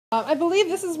I believe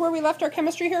this is where we left our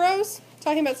chemistry heroes,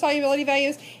 talking about solubility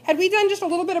values. Had we done just a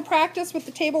little bit of practice with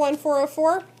the table on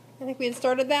 404? I think we had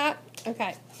started that.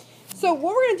 Okay. So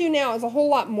what we're going to do now is a whole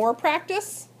lot more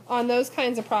practice on those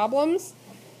kinds of problems.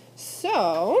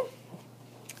 So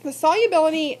the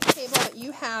solubility table that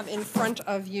you have in front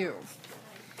of you,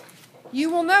 you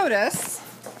will notice,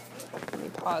 let me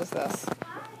pause this.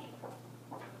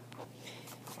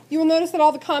 You will notice that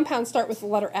all the compounds start with the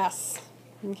letter S.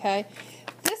 Okay?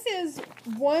 This is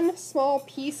one small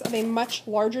piece of a much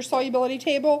larger solubility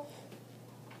table,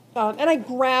 and I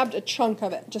grabbed a chunk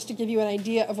of it just to give you an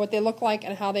idea of what they look like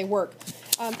and how they work.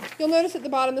 You'll notice at the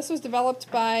bottom this was developed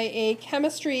by he's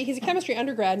a chemistry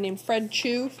undergrad named Frederick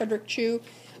Chu.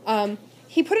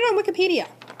 He put it on Wikipedia,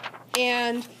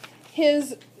 and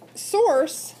his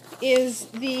source is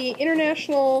the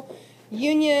International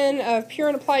Union of Pure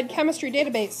and Applied Chemistry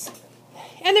database.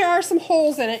 And there are some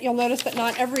holes in it. You'll notice that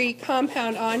not every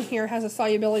compound on here has a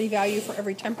solubility value for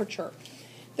every temperature.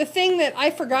 The thing that I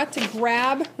forgot to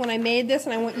grab when I made this,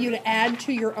 and I want you to add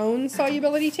to your own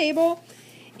solubility table,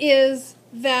 is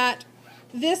that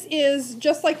this is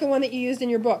just like the one that you used in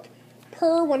your book,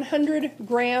 per 100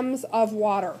 grams of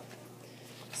water.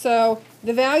 So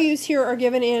the values here are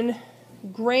given in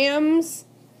grams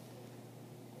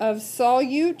of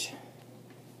solute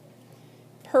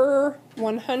per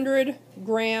 100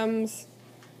 grams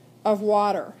of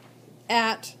water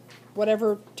at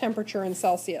whatever temperature in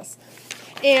Celsius.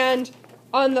 And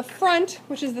on the front,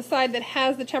 which is the side that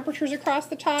has the temperatures across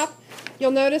the top,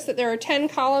 you'll notice that there are 10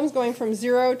 columns going from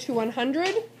 0 to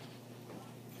 100.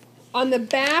 On the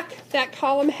back, that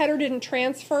column header didn't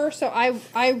transfer, so I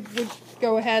would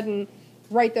go ahead and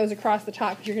write those across the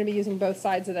top because you're going to be using both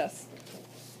sides of this.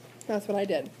 That's what I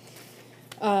did.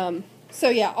 So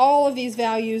yeah, all of these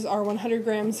values are 100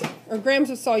 grams, or grams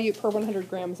of solute per 100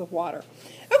 grams of water.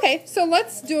 Okay, so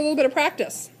let's do a little bit of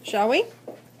practice, shall we?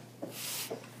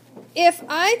 If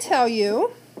I tell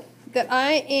you that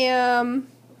I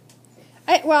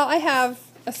have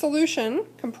a solution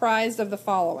comprised of the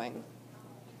following.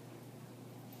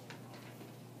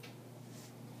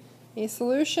 A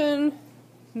solution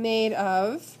made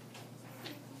of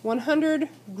 100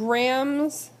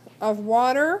 grams of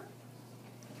water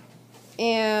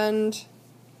and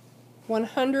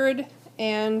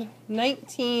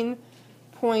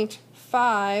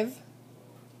 119.5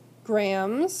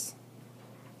 grams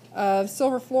of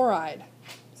silver fluoride,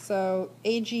 so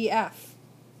AgF.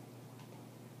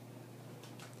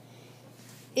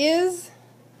 Is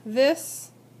this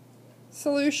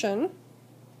solution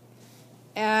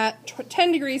at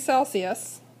 10 degrees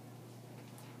Celsius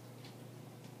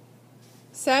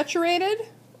saturated,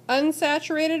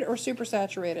 unsaturated, or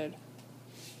supersaturated?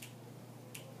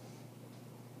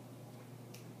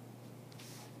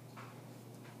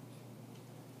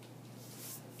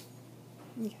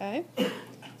 Okay,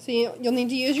 so you'll need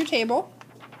to use your table.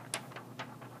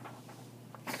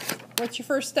 What's your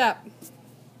first step?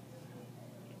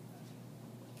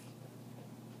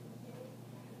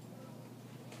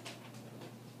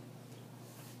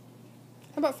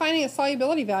 How about finding a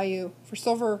solubility value for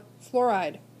silver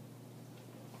fluoride?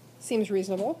 Seems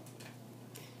reasonable.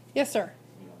 Yes, sir?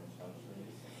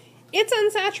 It's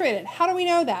unsaturated. How do we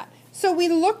know that? So we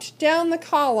looked down the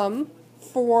column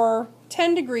for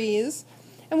 10 degrees,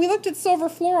 and we looked at silver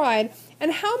fluoride,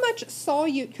 and how much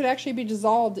solute could actually be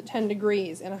dissolved at 10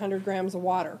 degrees in 100 grams of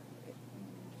water?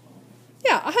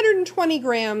 Yeah, 120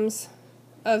 grams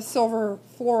of silver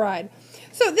fluoride.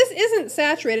 So this isn't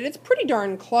saturated. It's pretty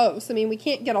darn close. I mean, we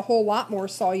can't get a whole lot more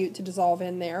solute to dissolve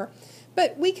in there,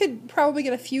 but we could probably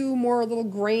get a few more little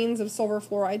grains of silver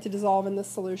fluoride to dissolve in this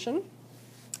solution.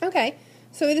 Okay,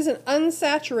 so it is an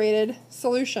unsaturated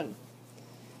solution.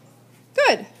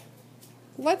 Good.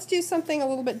 Let's do something a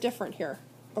little bit different here.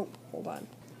 Oh, hold on.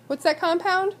 What's that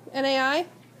compound? NaI?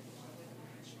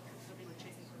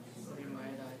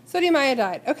 Sodium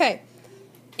iodide. Okay.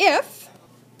 If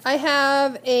I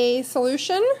have a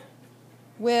solution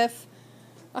with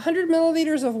 100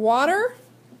 milliliters of water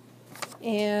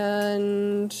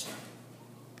and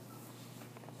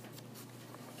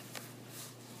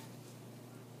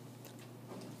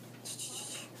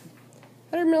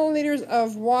 100 milliliters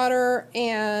of water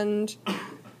and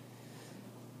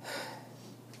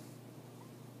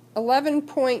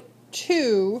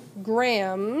 11.2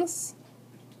 grams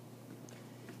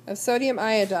of sodium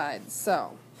iodide.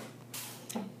 So,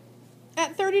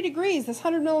 at 30 degrees, this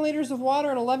 100 milliliters of water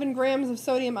and 11 grams of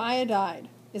sodium iodide.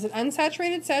 Is it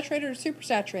unsaturated, saturated, or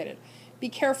supersaturated? Be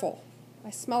careful.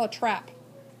 I smell a trap.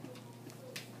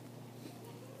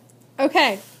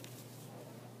 Okay.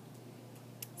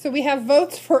 So we have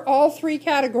votes for all three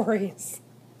categories.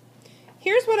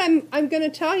 Here's what I'm going to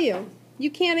tell you. You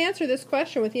can't answer this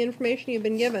question with the information you've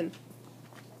been given.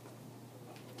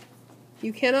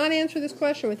 You cannot answer this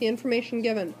question with the information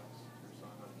given.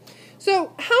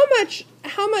 So how much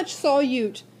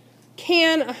solute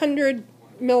can 100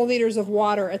 milliliters of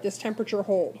water at this temperature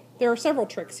hold? There are several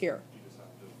tricks here.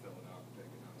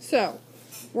 So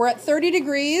we're at 30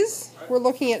 degrees. We're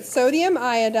looking at sodium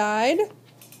iodide.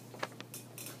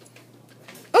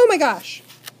 Oh my gosh.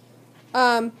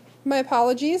 My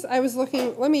apologies. I was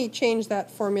looking, let me change that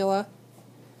formula.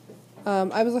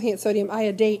 I was looking at sodium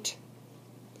iodate.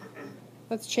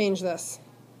 Let's change this,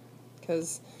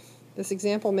 because this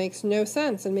example makes no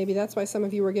sense, and maybe that's why some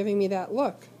of you were giving me that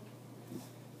look.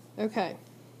 Okay.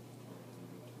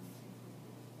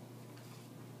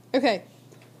 Okay.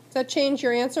 Does that change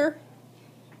your answer?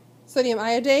 Sodium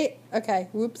iodate? Okay,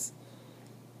 whoops.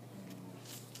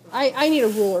 I need a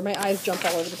ruler. My eyes jump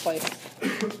all over the place.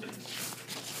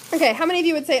 Okay, how many of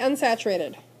you would say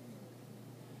unsaturated?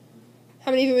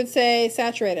 How many of you would say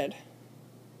saturated?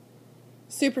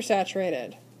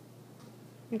 Supersaturated?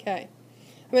 Okay.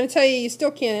 I'm going to tell you, you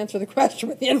still can't answer the question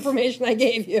with the information I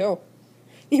gave you,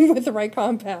 even with the right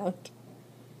compound.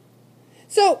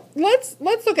 So let's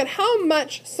look at how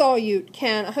much solute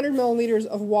can 100 milliliters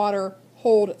of water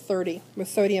hold at 30 with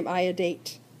sodium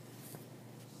iodate.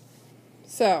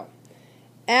 So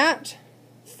at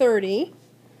 30,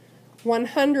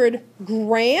 100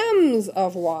 grams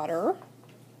of water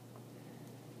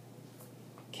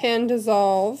can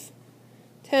dissolve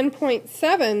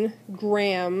 10.7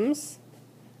 grams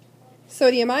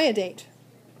sodium iodate.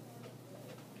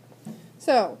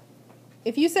 So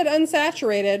if you said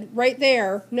unsaturated right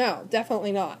there, no,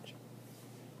 definitely not.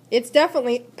 It's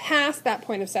definitely past that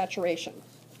point of saturation.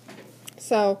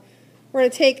 So we're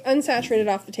going to take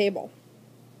unsaturated off the table.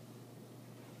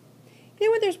 You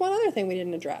know what? There's one other thing we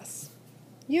didn't address.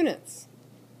 Units.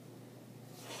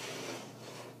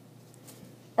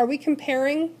 Are we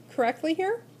comparing correctly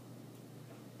here?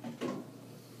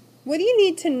 What do you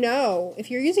need to know if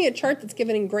you're using a chart that's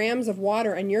given in grams of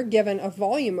water and you're given a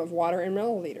volume of water in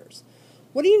milliliters?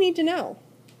 What do you need to know?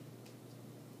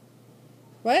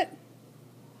 What?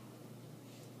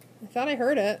 I thought I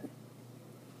heard it.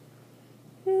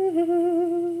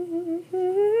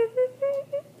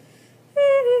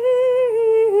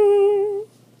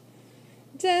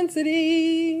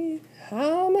 Density.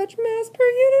 How much mass per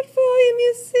unit volume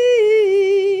you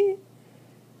see?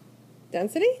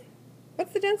 Density?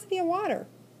 What's the density of water?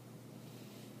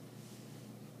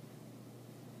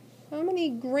 How many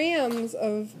grams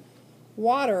of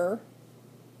water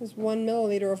does 1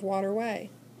 milliliter of water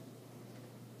weigh?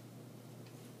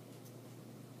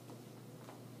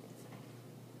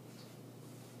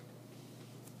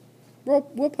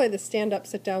 We'll play the stand-up,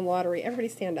 sit-down lottery. Everybody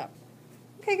stand up.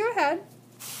 Okay, go ahead.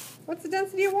 What's the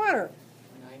density of water?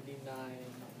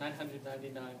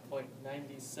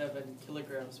 999.97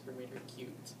 kilograms per meter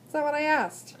cubed. That's not what I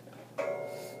asked.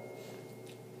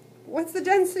 What's the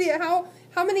density? How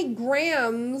many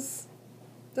grams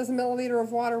does a milliliter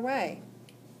of water weigh?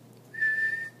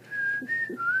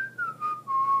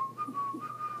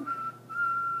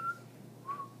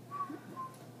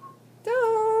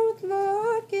 Don't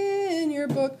look in your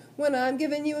book when I'm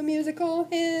giving you a musical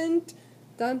hint.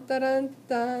 Dun dun dun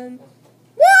dun.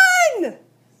 1!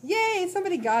 Yay!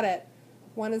 Somebody got it.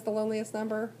 1 is the loneliest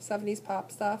number. 70s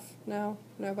pop stuff. No?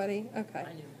 Nobody? Okay.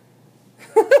 I knew.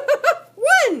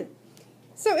 1!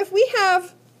 So if we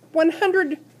have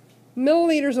 100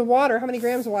 milliliters of water, how many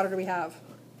grams of water do we have?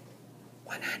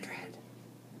 100.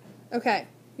 Okay.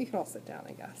 You can all sit down,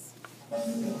 I guess.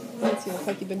 Makes you look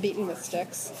like you've been beaten with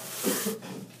sticks.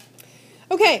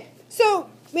 Okay, so,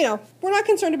 we're not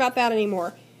concerned about that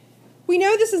anymore. We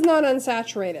know this is not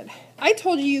unsaturated. I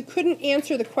told you you couldn't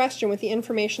answer the question with the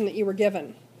information that you were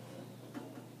given.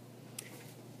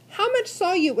 How much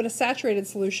solute would a saturated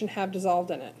solution have dissolved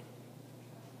in it?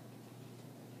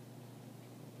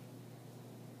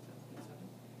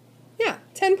 Yeah,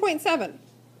 10.7.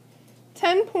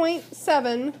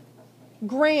 10.7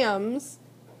 grams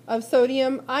of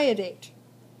sodium iodate.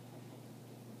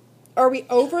 Are we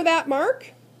over that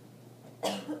mark?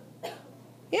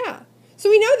 Yeah. So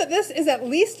we know that this is at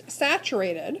least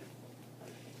saturated.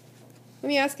 Let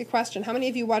me ask a question. How many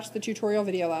of you watched the tutorial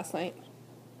video last night?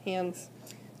 Hands.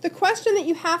 The question that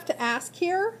you have to ask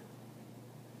here,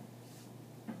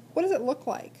 what does it look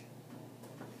like?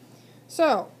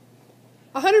 So,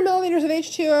 100 milliliters of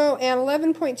H2O and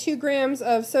 11.2 grams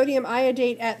of sodium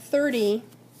iodate at 30,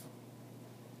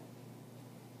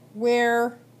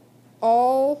 where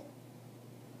all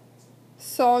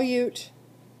solute,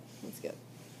 let's get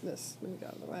this moved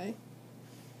out of the way.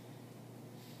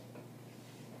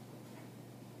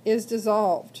 is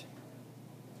dissolved.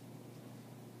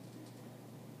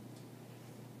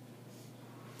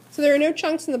 So there are no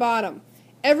chunks in the bottom.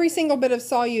 Every single bit of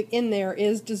solute in there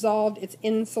is dissolved. It's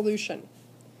in solution.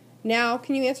 Now,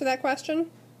 can you answer that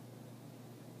question?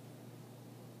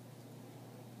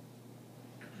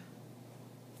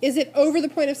 Is it over the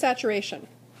point of saturation?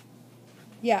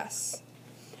 Yes.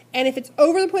 And if it's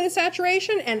over the point of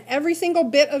saturation and every single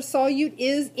bit of solute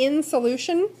is in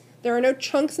solution, there are no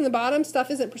chunks in the bottom,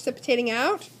 stuff isn't precipitating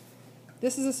out,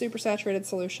 this is a supersaturated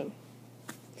solution.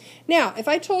 Now, if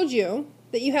I told you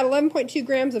that you had 11.2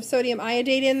 grams of sodium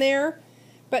iodate in there,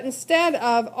 but instead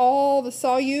of all the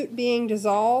solute being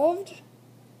dissolved,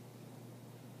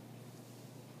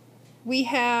 we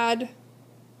had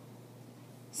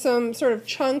some sort of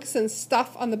chunks and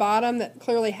stuff on the bottom that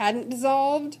clearly hadn't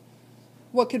dissolved,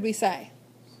 what could we say?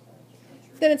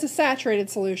 Then it's a saturated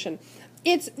solution.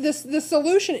 The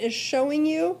solution is showing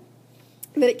you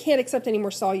that it can't accept any more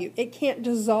solute. It can't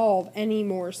dissolve any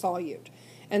more solute.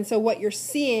 And so what you're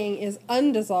seeing is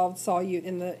undissolved solute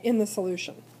in the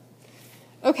solution.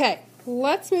 Okay,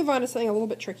 let's move on to something a little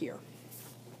bit trickier.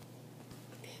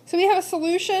 So we have a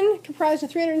solution comprised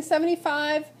of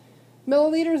 375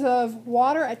 milliliters of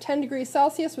water at 10 degrees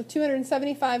Celsius with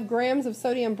 275 grams of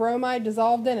sodium bromide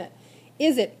dissolved in it.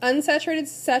 Is it unsaturated,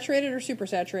 saturated, or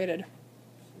supersaturated?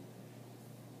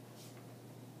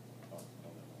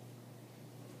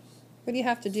 What do you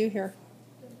have to do here?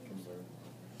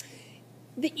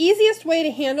 The easiest way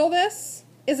to handle this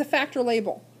is a factor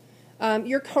label.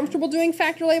 You're comfortable doing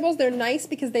factor labels. They're nice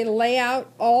because they lay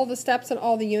out all the steps and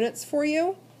all the units for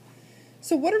you.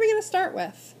 So what are we going to start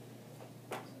with?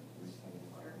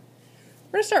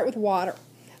 We're going to start with water.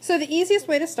 So the easiest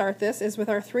way to start this is with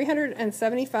our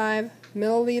 375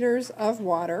 milliliters of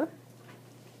water.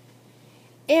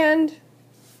 And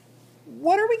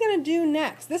what are we going to do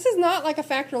next? This is not like a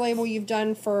factor label you've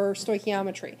done for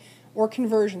stoichiometry or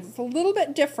conversions. It's a little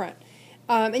bit different.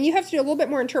 And you have to do a little bit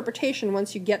more interpretation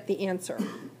once you get the answer.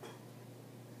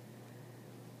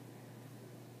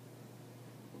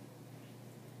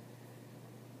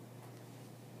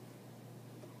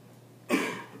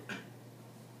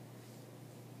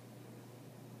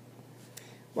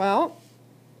 Well,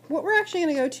 what we're actually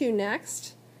going to go to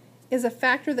next is a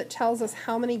factor that tells us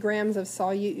how many grams of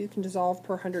solute you can dissolve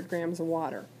per 100 grams of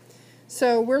water.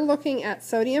 So we're looking at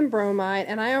sodium bromide,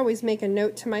 and I always make a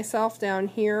note to myself down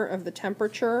here of the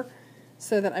temperature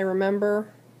so that I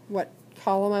remember what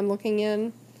column I'm looking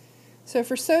in. So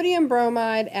for sodium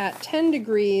bromide at 10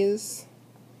 degrees,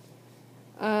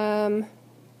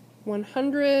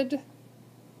 100, let's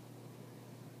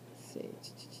see,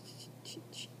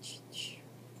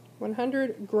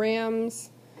 100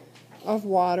 grams of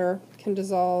water can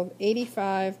dissolve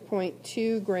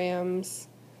 85.2 grams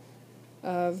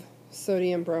of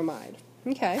sodium bromide.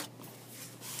 Okay.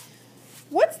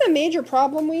 What's the major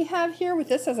problem we have here with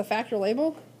this as a factor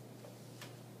label?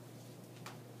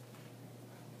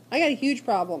 I got a huge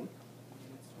problem.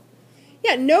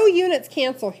 Yeah, no units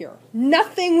cancel here.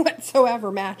 Nothing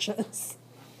whatsoever matches.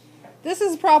 This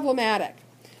is problematic.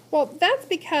 Well, that's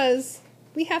because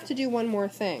we have to do one more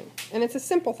thing, and it's a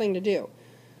simple thing to do.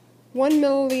 1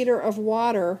 milliliter of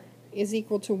water is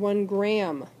equal to 1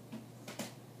 gram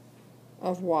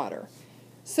of water.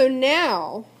 So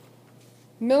now,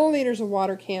 milliliters of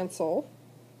water cancel,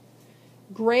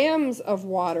 grams of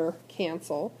water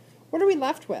cancel. What are we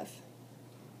left with?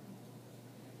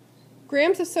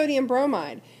 Grams of sodium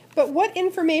bromide. But what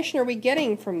information are we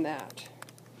getting from that?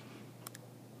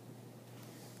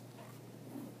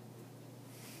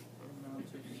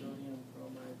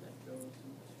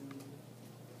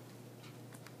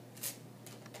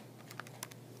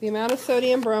 The amount of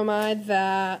sodium bromide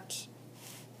that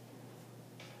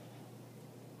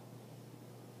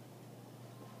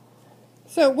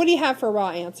so what do you have for a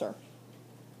raw answer?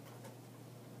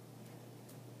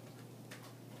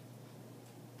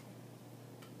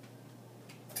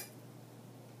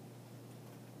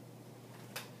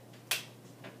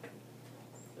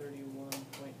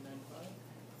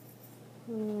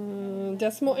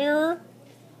 Decimal error?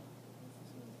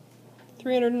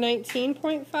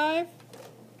 319.5?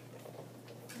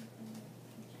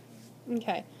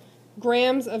 Okay.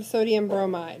 Grams of sodium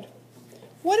bromide.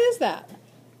 What is that?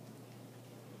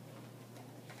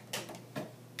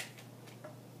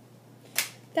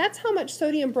 That's how much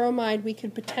sodium bromide we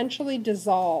could potentially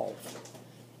dissolve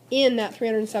in that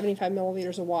 375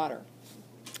 milliliters of water.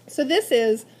 So this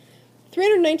is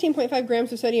 319.5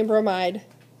 grams of sodium bromide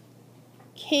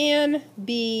can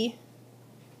be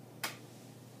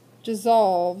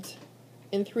dissolved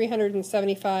in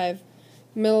 375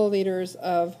 milliliters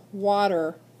of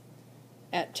water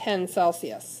at 10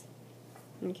 Celsius.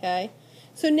 Okay?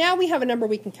 So now we have a number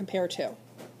we can compare to.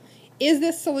 Is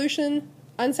this solution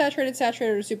unsaturated,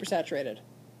 saturated, or supersaturated?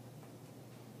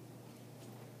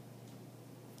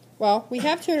 Well, we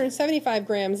have 275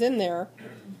 grams in there. Unsaturated.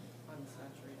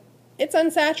 It's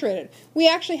unsaturated. We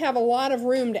actually have a lot of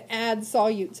room to add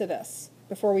solute to this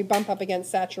before we bump up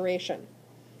against saturation.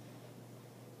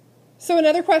 So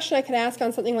another question I could ask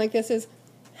on something like this is,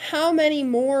 how many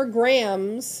more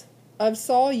grams of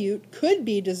solute could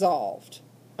be dissolved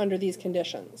under these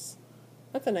conditions?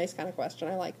 That's a nice kind of question.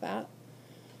 I like that.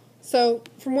 So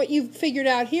from what you've figured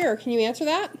out here, can you answer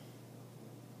that?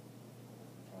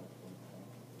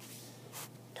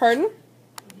 Pardon?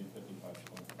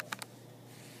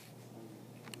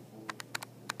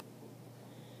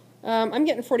 I'm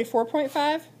getting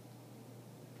 44.5.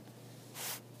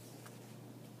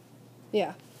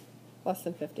 Yeah, less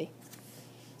than 50.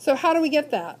 So how do we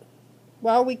get that?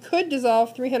 Well, we could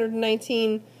dissolve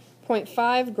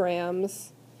 319.5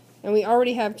 grams, and we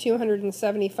already have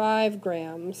 275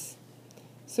 grams.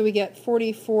 So we get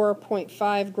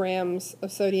 44.5 grams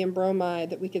of sodium bromide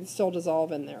that we could still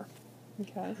dissolve in there.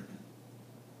 Okay.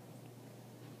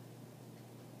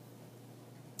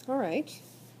 All right.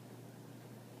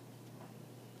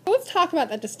 So let's talk about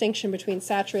that distinction between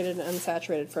saturated and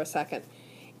unsaturated for a second.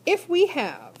 If we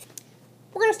have,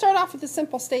 we're going to start off with a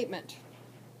simple statement.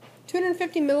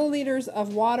 250 milliliters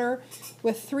of water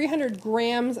with 300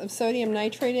 grams of sodium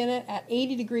nitrate in it at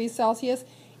 80 degrees Celsius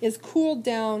is cooled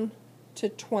down to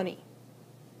 20.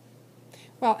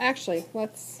 Well, actually,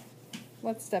 let's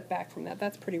step back from that.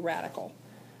 That's pretty radical.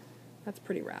 That's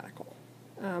pretty radical.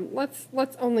 Let's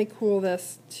only cool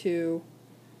this to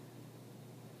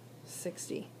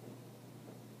 60.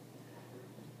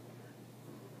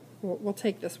 We'll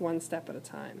take this one step at a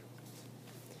time.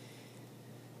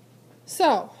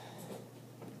 So,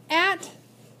 at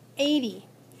 80,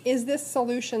 is this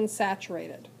solution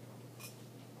saturated?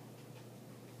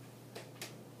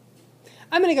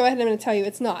 I'm going to go ahead and I'm going to tell you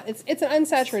it's not. It's an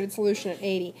unsaturated solution at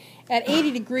 80. At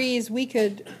 80 degrees, we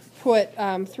could put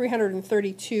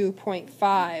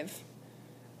 332.5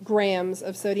 grams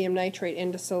of sodium nitrate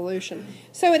into solution.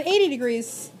 So at 80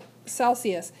 degrees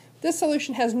Celsius, this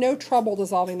solution has no trouble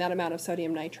dissolving that amount of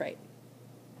sodium nitrate.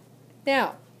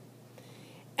 Now,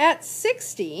 at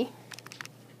 60,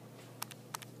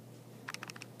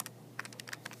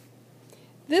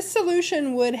 this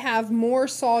solution would have more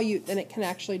solute than it can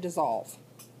actually dissolve.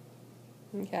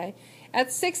 Okay,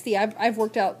 at 60, I've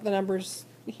worked out the numbers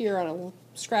here on a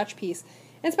scratch piece,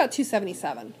 and it's about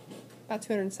 277, about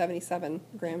 277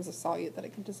 grams of solute that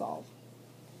it can dissolve.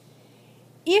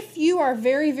 If you are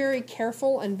very, very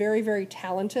careful and very, very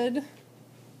talented,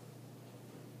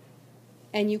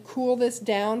 and you cool this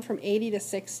down from 80 to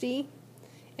 60,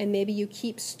 and maybe you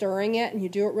keep stirring it and you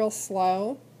do it real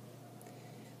slow,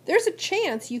 there's a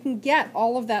chance you can get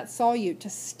all of that solute to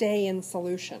stay in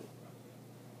solution.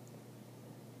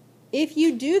 If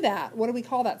you do that, what do we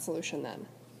call that solution then?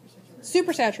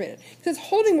 Supersaturated. Because it's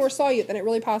holding more solute than it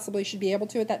really possibly should be able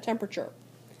to at that temperature.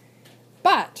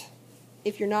 But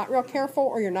if you're not real careful,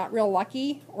 or you're not real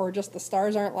lucky, or just the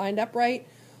stars aren't lined up right,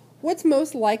 what's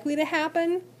most likely to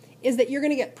happen is that you're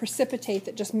going to get precipitate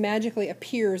that just magically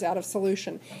appears out of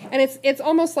solution. And it's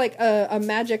almost like a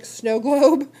magic snow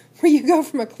globe where you go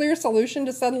from a clear solution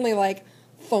to suddenly like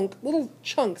thunk, little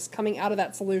chunks coming out of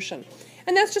that solution.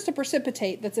 And that's just a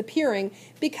precipitate that's appearing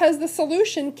because the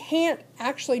solution can't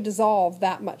actually dissolve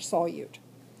that much solute.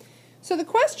 So the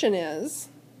question is,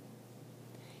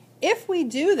 if we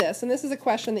do this, and this is a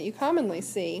question that you commonly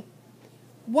see,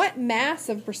 what mass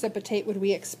of precipitate would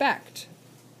we expect?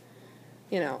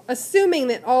 You know, assuming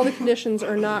that all the conditions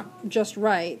are not just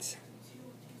right,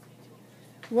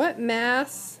 what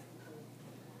mass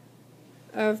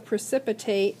of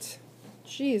precipitate,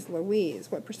 geez Louise,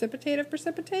 what precipitate of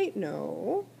precipitate?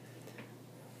 No.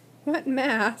 What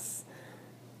mass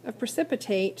of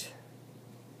precipitate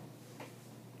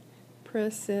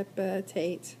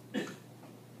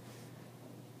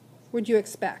would you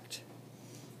expect?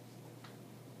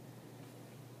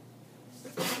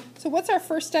 So what's our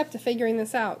first step to figuring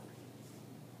this out?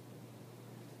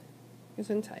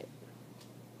 Gesundheit.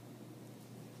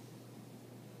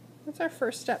 What's our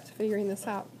first step to figuring this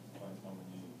out?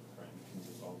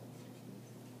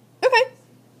 Okay.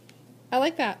 I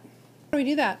like that. How do we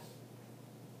do that?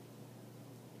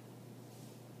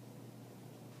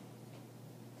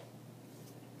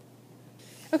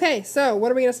 Okay, so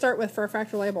what are we going to start with for our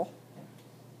factor label?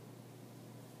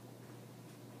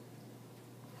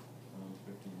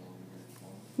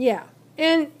 Yeah,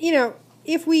 and you know,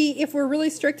 if we're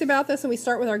really strict about this and we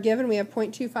start with our given, we have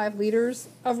 0.25 liters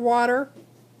of water,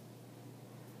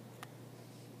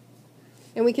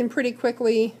 And we can pretty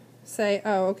quickly say,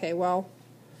 oh, okay, well,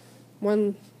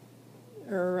 1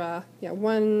 10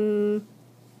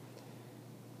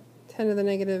 to the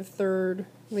negative third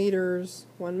liters,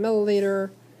 1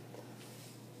 milliliter.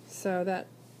 So that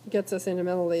gets us into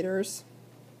milliliters.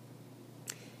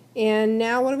 And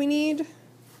now what do we need?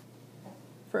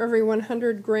 For every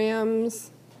 100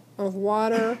 grams of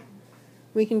water,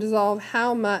 we can dissolve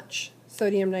how much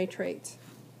sodium nitrate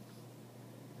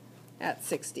at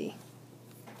 60?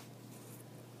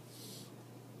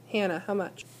 Hannah, how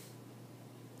much?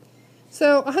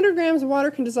 So 100 grams of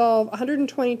water can dissolve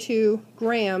 122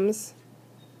 grams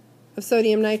of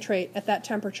sodium nitrate at that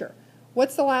temperature.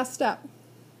 What's the last step?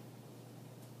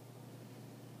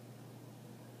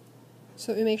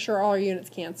 So we make sure all our units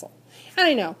cancel. And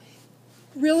I know,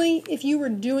 really, if you were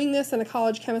doing this in a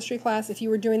college chemistry class, if you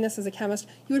were doing this as a chemist,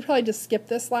 you would probably just skip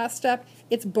this last step.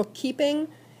 It's bookkeeping,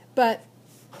 but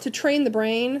to train the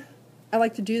brain, I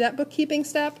like to do that bookkeeping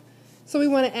step. So we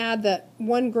want to add that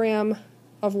 1 gram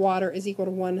of water is equal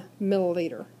to 1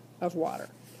 milliliter of water.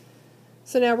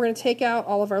 So now we're going to take out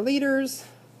all of our liters,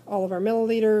 all of our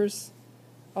milliliters,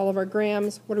 all of our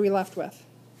grams. What are we left with?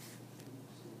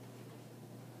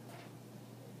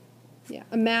 Yeah,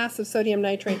 a mass of sodium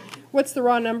nitrate. What's the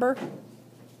raw number?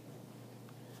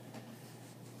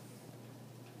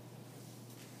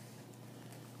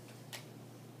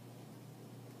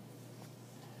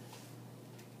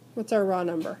 What's our raw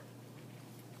number?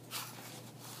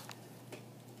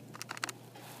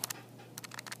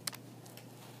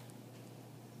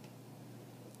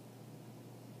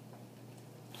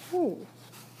 Ooh.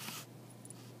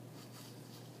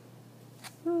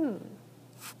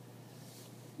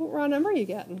 What raw number are you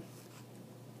getting?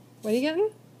 What are you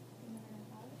getting?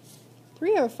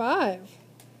 305.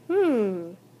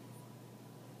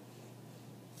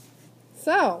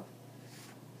 So,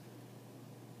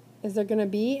 is there going to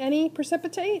be any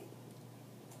precipitate?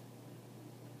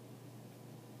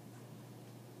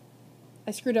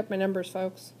 I screwed up my numbers,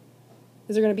 folks.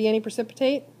 Is there going to be any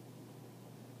precipitate?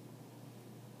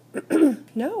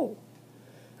 No.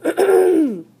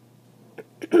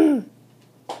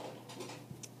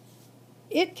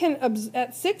 It can,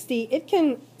 at 60, it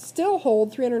can still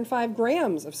hold 305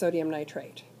 grams of sodium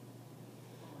nitrate.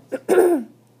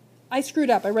 I screwed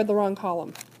up. I read the wrong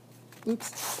column.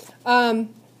 Oops.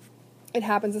 It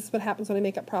happens. This is what happens when I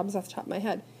make up problems off the top of my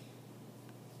head.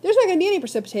 There's not going to be any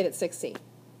precipitate at 60.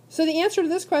 So the answer to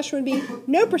this question would be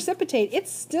no precipitate.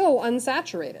 It's still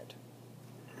unsaturated.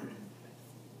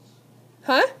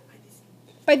 Huh?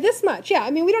 By this much, yeah. I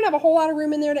mean, we don't have a whole lot of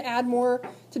room in there to add more,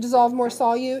 to dissolve more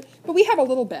solute, but we have a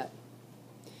little bit.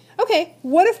 Okay,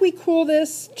 what if we cool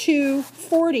this to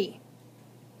 40?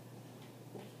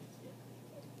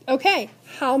 Okay,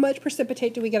 how much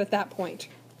precipitate do we get at that point?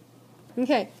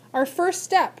 Okay, our first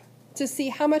step to see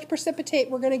how much precipitate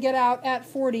we're going to get out at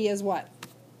 40 is what?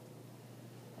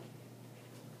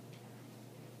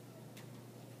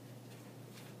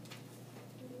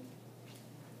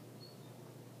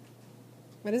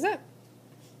 What is it?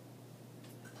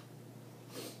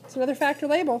 It's another factor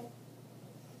label.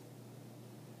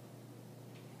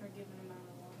 Our given amount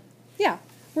of water. Yeah,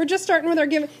 we're just starting with our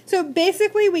given. So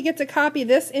basically we get to copy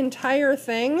this entire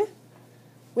thing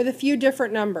with a few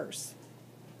different numbers.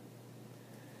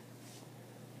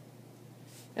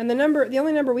 And the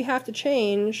only number we have to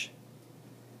change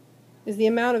is the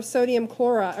amount of sodium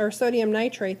chloride or sodium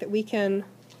nitrate that we can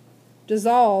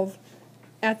dissolve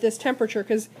at this temperature,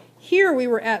 because here we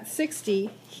were at 60,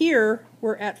 here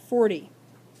we're at 40.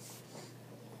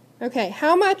 Okay,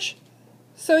 how much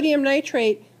sodium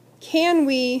nitrate can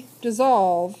we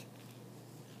dissolve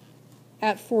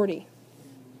at 40?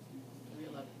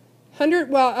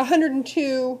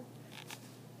 102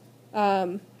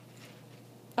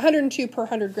 per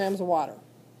 100 grams of water.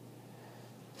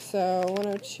 So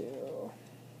 102.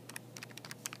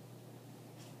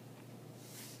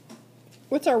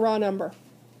 What's our raw number?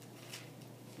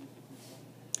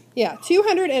 Yeah,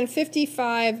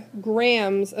 255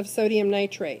 grams of sodium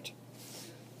nitrate.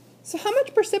 So how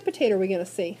much precipitate are we going to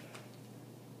see?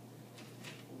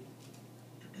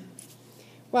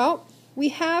 Well, we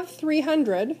have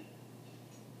 300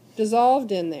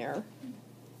 dissolved in there.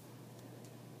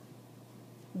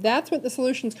 That's what the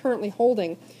solution's currently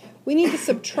holding. We need to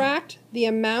subtract the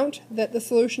amount that the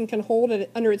solution can hold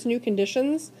under its new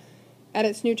conditions at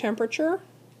its new temperature.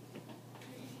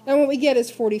 And what we get is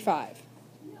 45.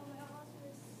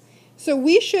 So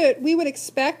we would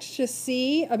expect to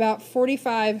see about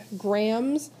 45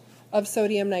 grams of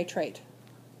sodium nitrate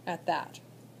at that.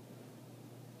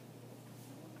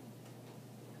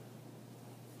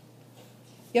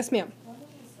 Yes, ma'am.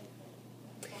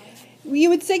 you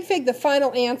would sig fig the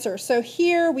final answer. So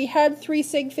here we had 3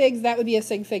 sig figs. That would be a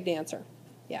sig figged answer.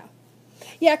 Yeah.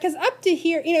 Yeah, because up to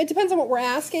here, you know, it depends on what we're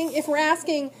asking. If we're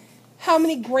asking how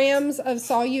many grams of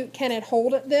solute can it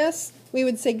hold at this, we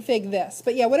would sig fig this.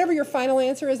 But yeah, whatever your final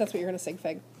answer is, that's what you're going to sig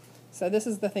fig. So this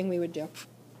is the thing we would do.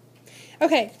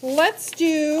 Okay, let's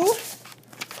do,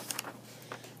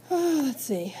 let's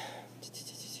see.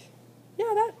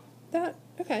 Yeah,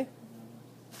 okay.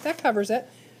 That covers it.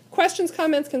 Questions,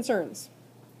 comments, concerns.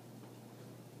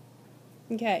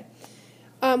 Okay.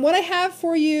 What I have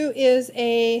for you is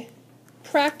a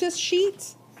practice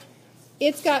sheet.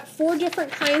 It's got 4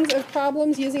 different kinds of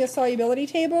problems using a solubility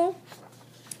table.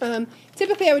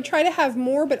 Typically I would try to have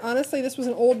more, but honestly this was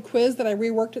an old quiz that I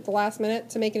reworked at the last minute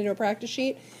to make it into a practice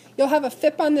sheet. You'll have a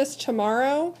FIP on this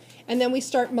tomorrow, and then we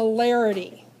start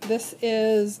molarity. This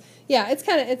is, yeah,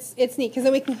 it's neat because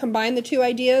then we can combine the 2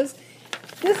 ideas.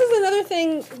 This is another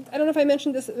thing, I don't know if I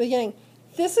mentioned this at the beginning.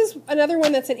 This is another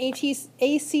one that's an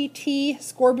ACT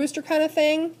score booster kind of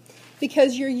thing,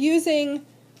 because you're using,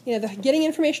 you know, getting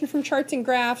information from charts and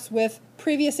graphs with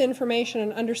previous information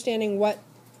and understanding what,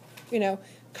 you know,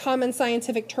 common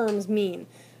scientific terms mean.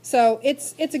 So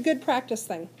it's a good practice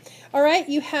thing. All right,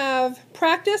 you have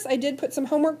practice. I did put some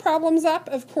homework problems up.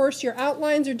 Of course, your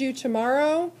outlines are due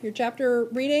tomorrow, your chapter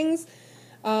readings.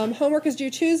 Homework is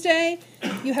due Tuesday.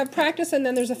 You have practice, and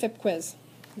then there's a FIP quiz.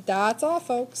 That's all,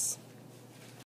 folks.